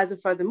 no, as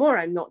of furthermore,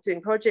 I'm not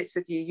doing projects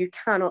with you. You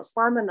cannot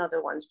slam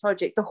another one's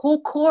project. The whole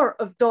core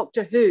of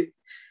Doctor Who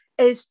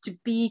is to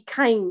be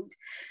kind.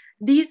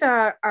 These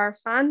are our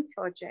fan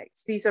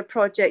projects. These are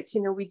projects,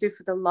 we do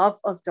for the love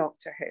of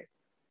Doctor Who.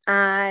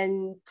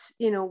 And,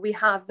 we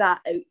have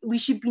that. We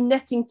should be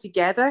knitting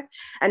together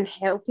and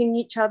helping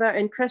each other.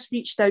 And Chris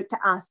reached out to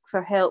ask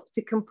for help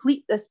to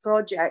complete this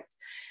project.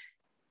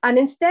 And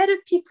instead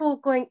of people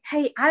going,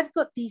 hey, I've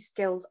got these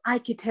skills, I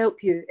could help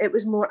you, it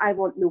was more, I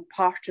want no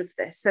part of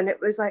this. And it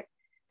was like,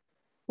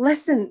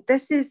 listen,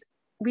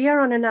 we are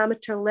on an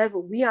amateur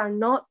level. We are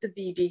not the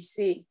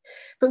BBC,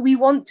 but we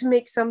want to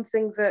make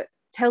something that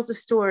tells a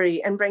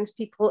story and brings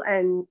people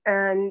in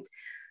and,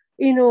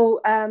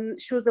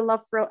 shows the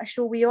love for a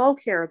show we all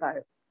care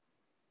about.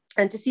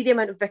 And to see the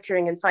amount of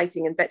bickering and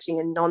fighting and bitching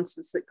and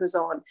nonsense that goes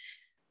on,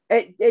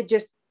 it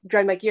just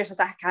grind my gears. I was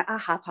like, I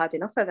have had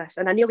enough of this.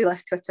 And I nearly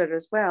left Twitter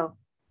as well.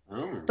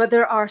 Oh. But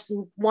there are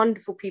some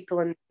wonderful people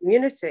in the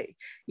community,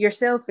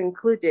 yourself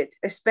included,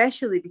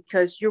 especially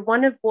because you're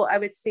one of what I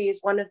would say is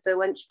one of the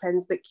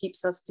linchpins that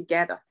keeps us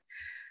together.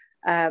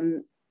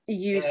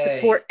 You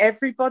support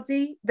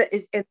everybody that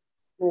is in the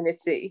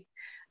community.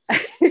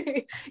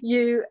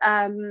 You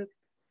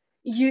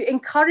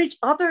encourage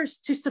others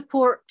to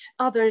support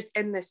others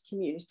in this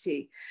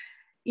community.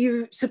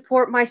 You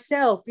support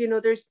myself. You know,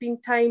 there's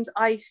been times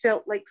I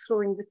felt like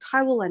throwing the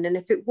towel in, and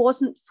if it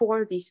wasn't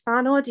for these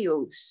fan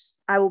audios,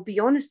 I will be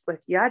honest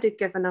with you, I'd have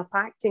given up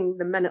acting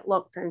the minute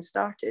lockdown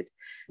started,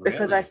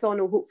 because I saw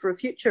no hope for a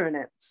future in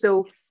it.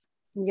 So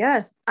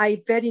yeah,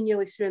 I very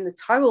nearly threw in the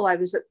towel. I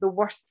was at the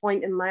worst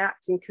point in my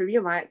acting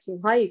career, my acting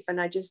life, and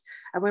I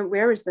went,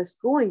 where is this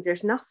going?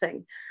 There's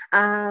nothing.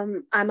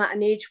 I'm at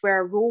an age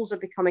where roles are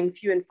becoming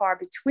few and far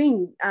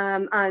between,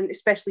 and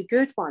especially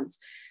good ones.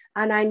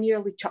 And I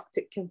nearly chucked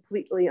it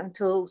completely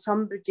until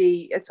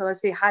I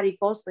say Harry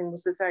Gosling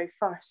was the very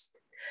first.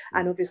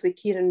 And obviously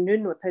Kieran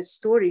Noon with his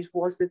stories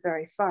was the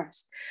very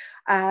first.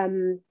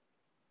 That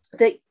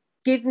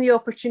gave me the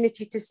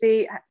opportunity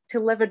to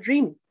live a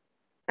dream.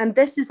 And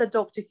this is a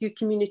Doctor Who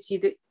community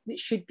that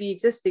should be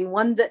existing,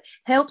 one that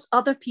helps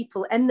other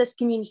people in this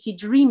community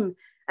dream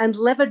and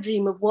live a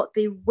dream of what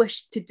they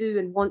wish to do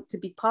and want to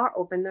be part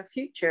of in their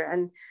future.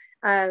 And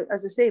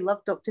as I say,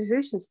 love Doctor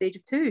Who since the age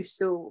of 2.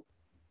 So,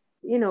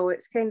 you know,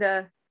 it's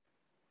a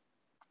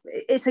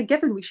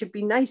given. We should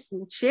be nice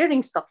and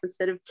sharing stuff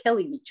instead of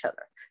killing each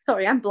other.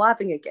 Sorry, I'm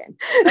blabbing again.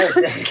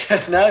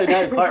 No,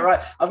 quite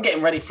right. I'm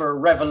getting ready for a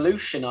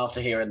revolution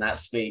after hearing that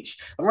speech.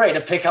 I'm ready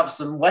to pick up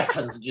some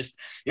weapons and just,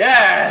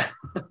 yeah.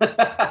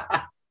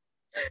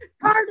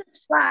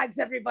 Hardest flags,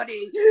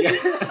 everybody.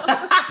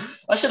 Yeah.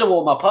 I should have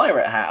worn my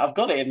pirate hat. I've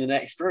got it in the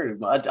next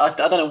room. I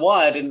don't know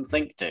why I didn't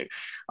think to.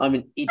 I'm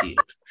an idiot.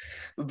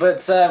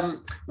 But,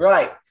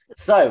 right.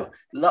 So,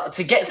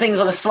 to get things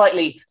on a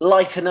slightly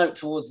lighter note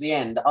towards the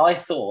end, I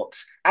thought,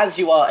 as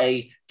you are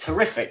a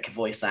terrific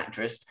voice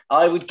actress,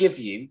 I would give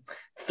you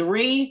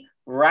 3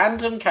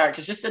 random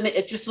characters, just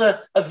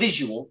a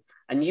visual,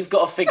 and you've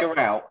got to figure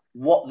out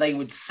what they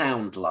would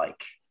sound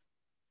like.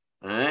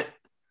 All right?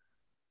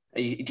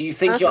 Do you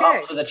think you're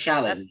up for the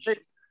challenge?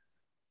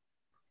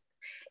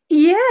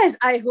 Yes,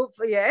 I hope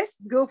so. Yes,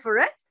 go for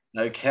it.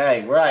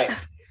 Okay, right.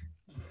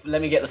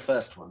 Let me get the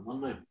first one. One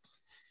moment.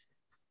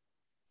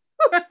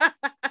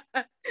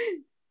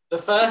 The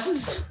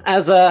first,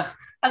 as a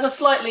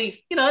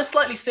slightly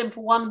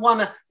simple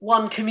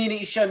one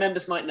community show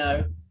members might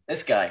know.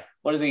 This guy,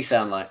 what does he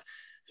sound like?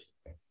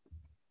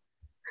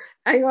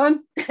 Hang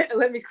on,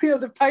 let me clear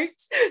the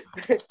pipes.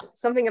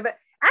 Something about,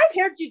 I've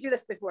heard you do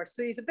this before,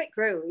 so he's a bit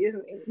growly,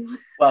 isn't he?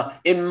 Well,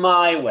 in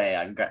my way,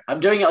 I'm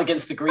doing it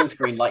against the green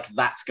screen, like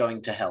that's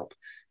going to help.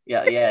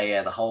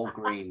 Yeah, the whole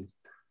green.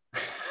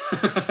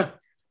 Well,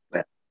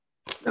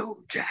 no,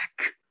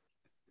 Jack.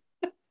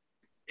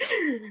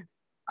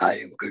 I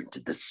am going to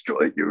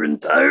destroy your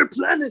entire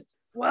planet.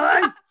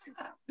 Why?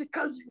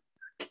 Because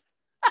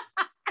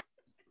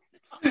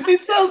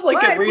it sounds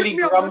like a really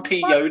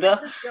grumpy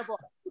Yoda.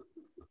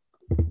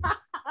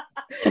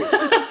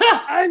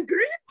 I'm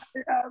green.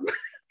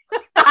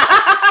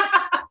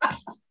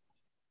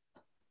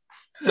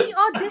 He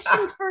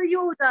auditioned for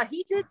Yoda.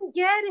 He didn't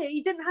get it.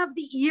 He didn't have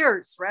the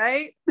ears,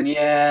 right?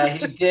 Yeah,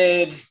 he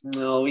did.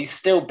 No, he's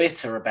still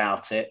bitter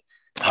about it.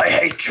 I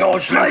hate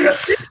George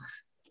Lucas.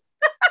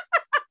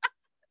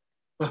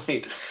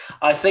 Right.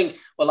 I think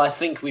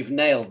we've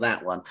nailed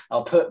that one.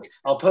 I'll put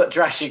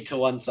Drashig to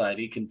one side.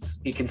 He can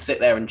sit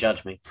there and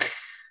judge me.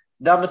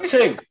 Number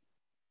 2.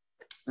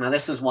 Now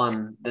this is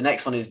one. The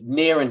next one is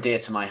near and dear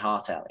to my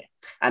heart, Alia.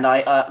 And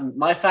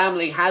my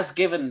family has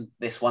given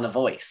this one a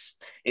voice.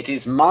 It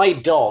is my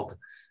dog.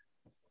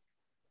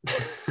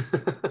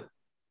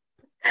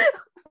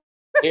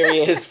 Here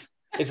he is.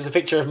 This is a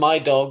picture of my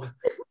dog.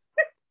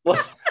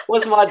 What's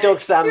my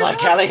dog sound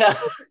like, Alia?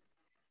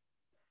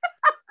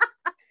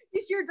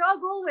 Does your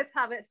dog always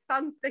have its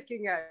tongue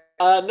sticking out?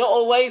 Not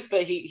always,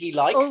 but he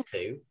likes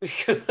to.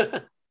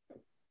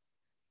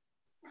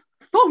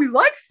 So he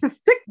likes to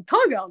stick the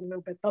tongue out a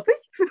little bit, does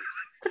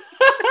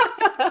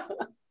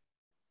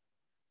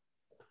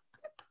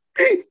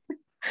he?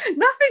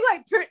 Nothing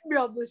like putting me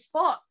on the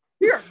spot.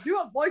 Here, do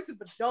a voice of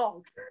a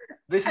dog.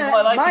 This is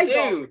what I like to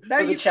do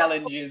for the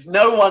challenges.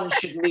 No one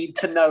should need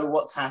to know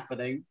what's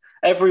happening.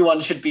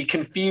 Everyone should be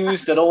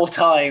confused at all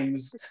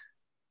times.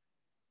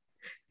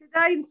 Did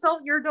I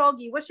insult your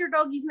doggy? What's your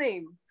doggy's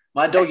name?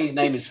 My doggy's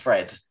name is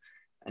Fred,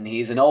 and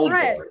he's an old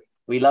boy.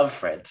 We love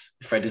Fred.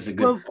 Fred is a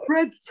good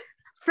boy.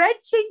 Fred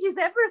changes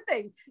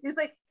everything. He's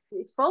like,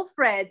 he's full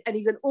Fred, and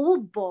he's an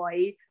old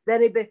boy.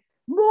 Then he'd be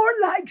more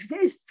like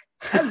this.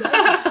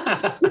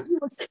 Hello, give you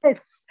a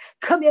kiss.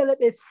 Come here, let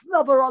me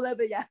slobber all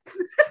over you.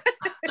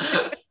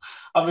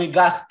 I mean,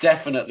 that's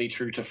definitely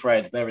true to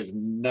Fred. There is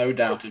no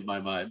doubt in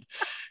my mind.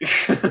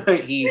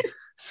 He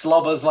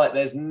slobbers like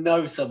there's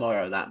no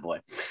tomorrow, that boy.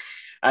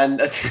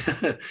 And I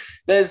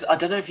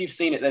don't know if you've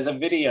seen it, there's a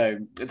video,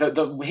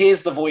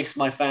 here's the voice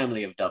my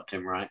family have dubbed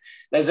him, right?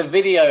 There's a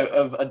video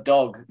of a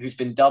dog who's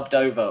been dubbed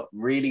over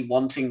really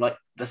wanting like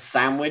the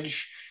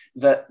sandwich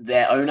that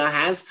their owner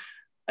has,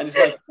 and it's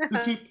like,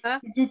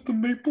 is it the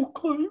maple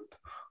kind?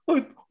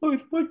 I'd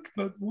like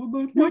that one.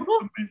 I'd like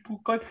the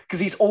maple kind. Because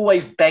he's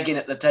always begging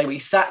at the table. He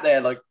sat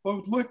there like,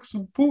 I'd like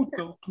some food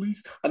now,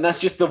 please. And that's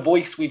just the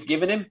voice we've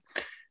given him.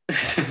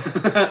 It's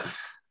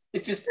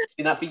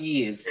been that for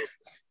years.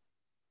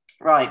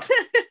 Right.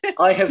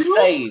 I have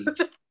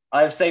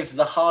saved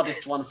the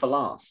hardest one for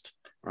last.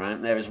 Right.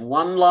 There is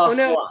one last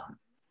one.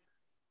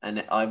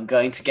 And I'm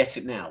going to get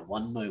it now.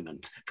 One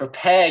moment.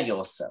 Prepare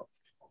yourself.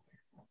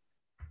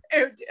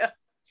 Oh dear.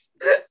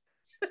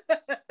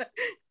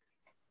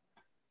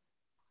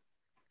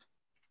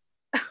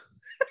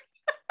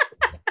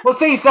 What's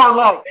he sound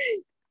like?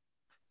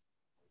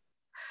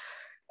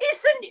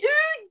 It's an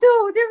ood,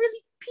 though. They're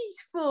really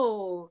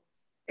peaceful.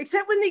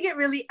 Except when they get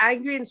really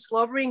angry and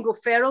slobbery and go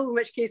feral, in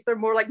which case they're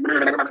more like...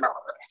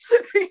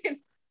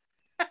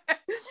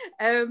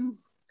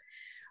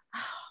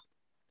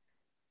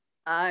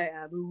 I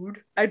am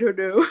ood. I don't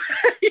know.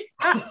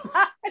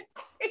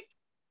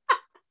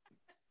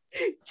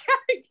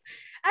 Jack,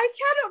 I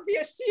cannot be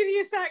a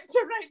serious actor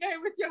right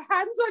now with your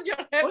hands on your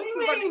hips. What do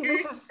you mean?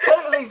 This is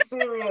totally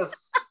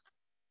serious.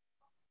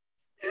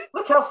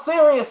 Look how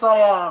serious I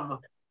am.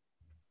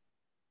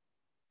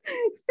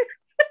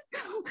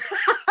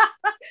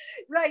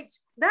 Right,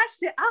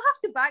 that's it. I'll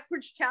have to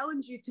backwards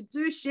challenge you to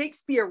do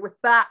Shakespeare with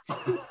that.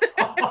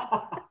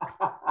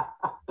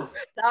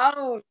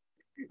 Now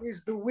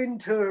is the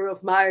winter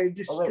of my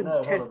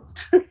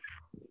discontent. To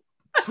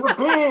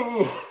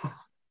be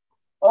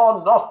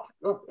or not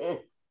to be?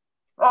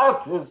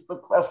 That is the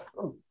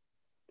question.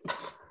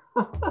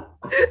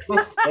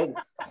 This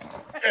stinks.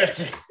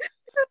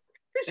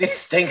 This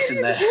stinks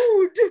in there.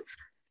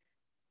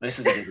 This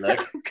is a good look.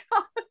 Oh,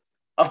 God.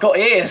 I've got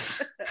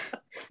ears.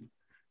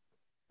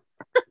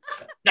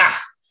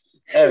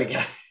 There we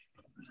go.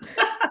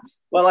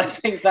 Well, I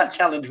think that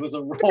challenge was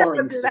a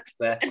roaring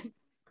success.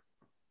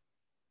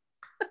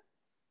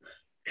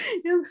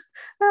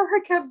 I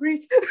can't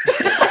breathe.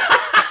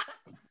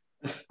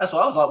 That's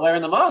why I was like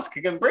wearing the mask.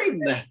 I can breathe in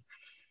there.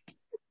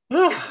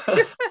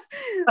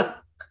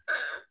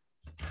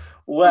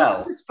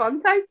 Well, it was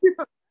fun. Thank you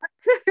for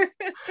that.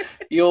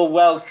 You're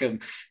welcome.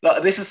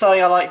 Look, this is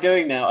something I like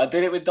doing now. I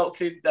did it with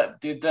did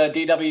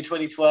DW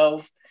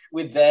 2012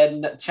 with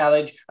their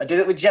challenge. I did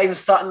it with James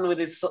Sutton with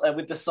the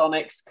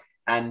Sonics,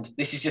 and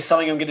this is just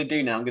something I'm going to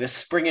do now. I'm going to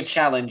spring a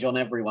challenge on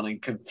everyone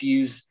and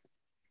confuse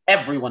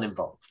everyone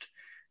involved.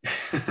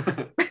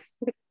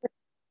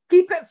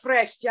 Keep it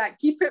fresh, Jack.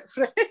 Keep it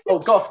fresh. Oh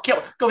God,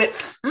 go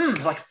it.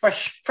 Like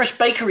fresh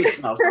bakery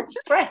smells.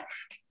 Fresh.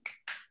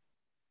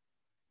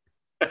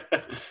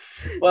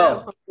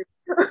 Well,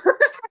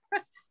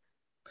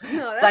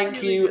 no, thank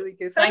really, you. really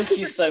good. Thank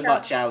you so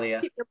much,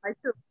 Alia.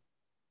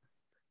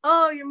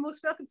 Oh, you're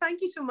most welcome.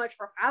 Thank you so much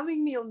for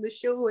having me on the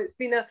show. It's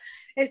been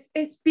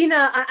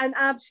an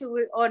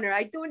absolute honor.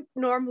 I don't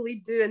normally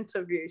do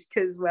interviews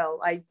because,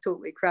 well, I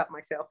totally crap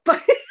myself.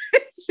 But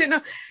you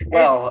know,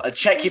 well,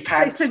 check your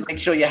pants. Make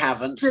sure you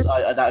haven't.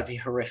 That would be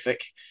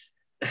horrific.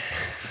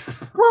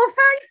 Well,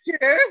 thank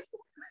you.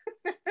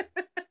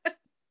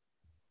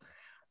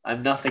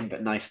 I'm nothing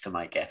but nice to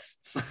my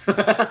guests.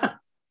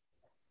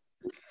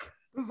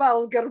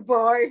 Vulgar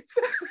boy.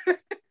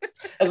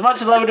 As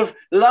much as I would have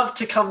loved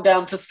to come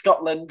down to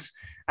Scotland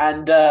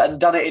and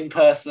done it in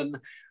person,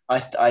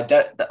 I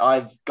don't.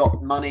 I've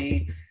got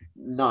money,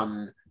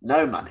 no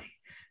money,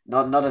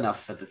 not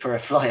enough for a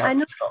fly up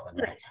to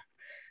Scotland.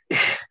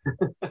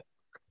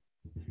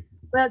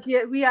 Well,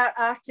 dear, we are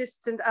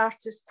artists, and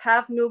artists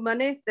have no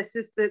money. This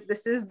is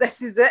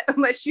it.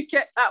 Unless you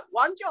get that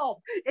one job,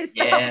 it's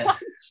that one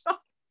job,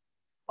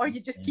 or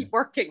you just keep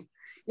working.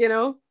 You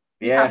know,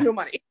 you have no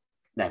money.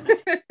 No,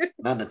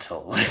 none at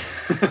all.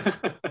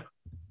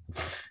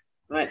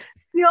 Right.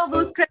 See, all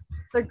those credits,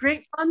 they're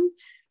great fun,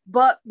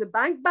 but the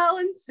bank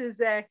balance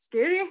is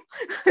scary.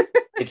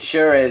 It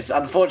sure is.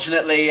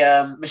 Unfortunately,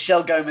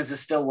 Michelle Gomez is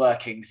still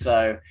working,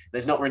 so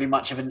there's not really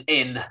much of an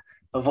in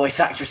for voice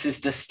actresses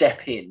to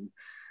step in.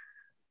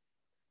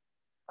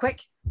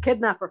 Quick,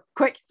 kidnapper,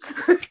 quick.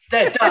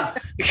 They're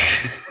done.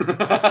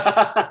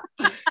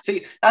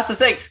 See, that's the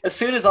thing. As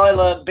soon as I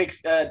learned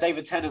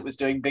David Tennant was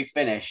doing Big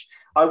Finish,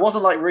 I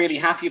wasn't like really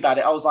happy about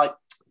it. I was like,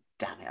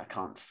 damn it, I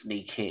can't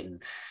sneak in.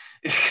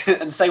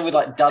 And same with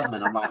like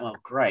Dudman. I'm like, well,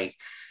 great.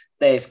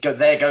 There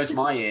goes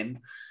my in.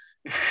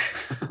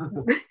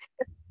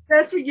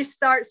 That's when you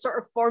start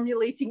sort of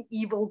formulating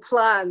evil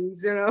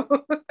plans, you know?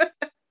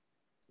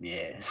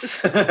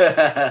 Yes.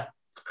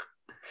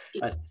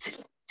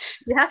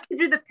 You have to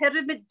do the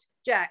pyramid,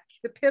 Jack.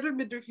 The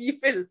pyramid of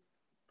evil.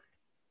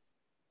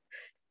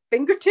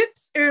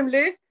 Fingertips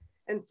only,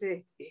 and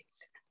say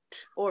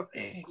excellent or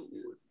good.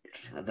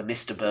 The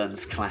Mr.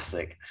 Burns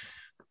classic.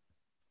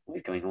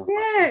 What's going on?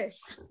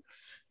 Yes.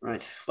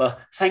 Right. Well,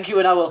 thank you,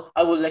 and I will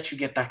let you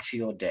get back to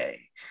your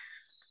day.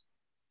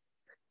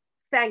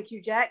 Thank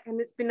you, Jack, and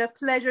it's been a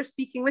pleasure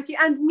speaking with you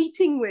and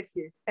meeting with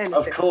you.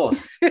 Of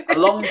course. A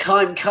long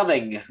time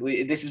coming.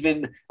 This has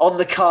been on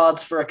the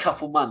cards for a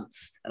couple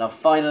months, and I've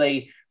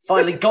finally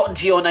Finally gotten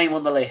to your name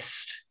on the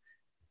list.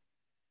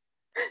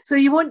 So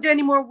you won't do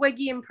any more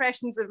wiggy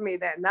impressions of me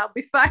then? That'll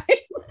be fine.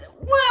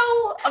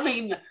 Well, I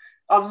mean,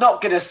 I'm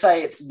not going to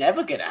say it's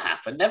never going to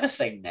happen. Never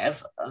say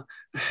never.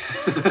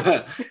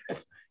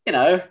 You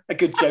know, a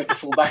good joke to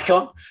fall back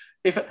on.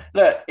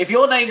 If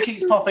your name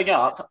keeps popping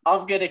up,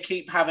 I'm going to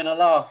keep having a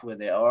laugh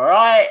with it, all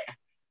right?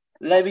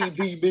 Let me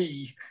be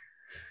me.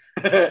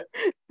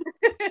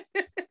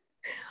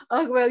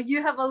 Oh, well,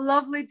 you have a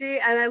lovely day,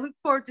 and I look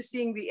forward to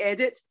seeing the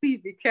edit. Please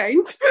be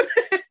kind.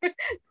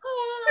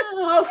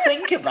 I'll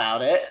think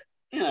about it,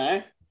 you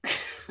know.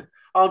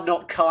 I'm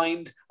not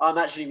kind. I'm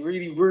actually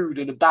really rude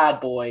and a bad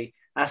boy.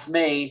 That's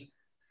me.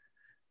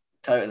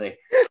 Totally.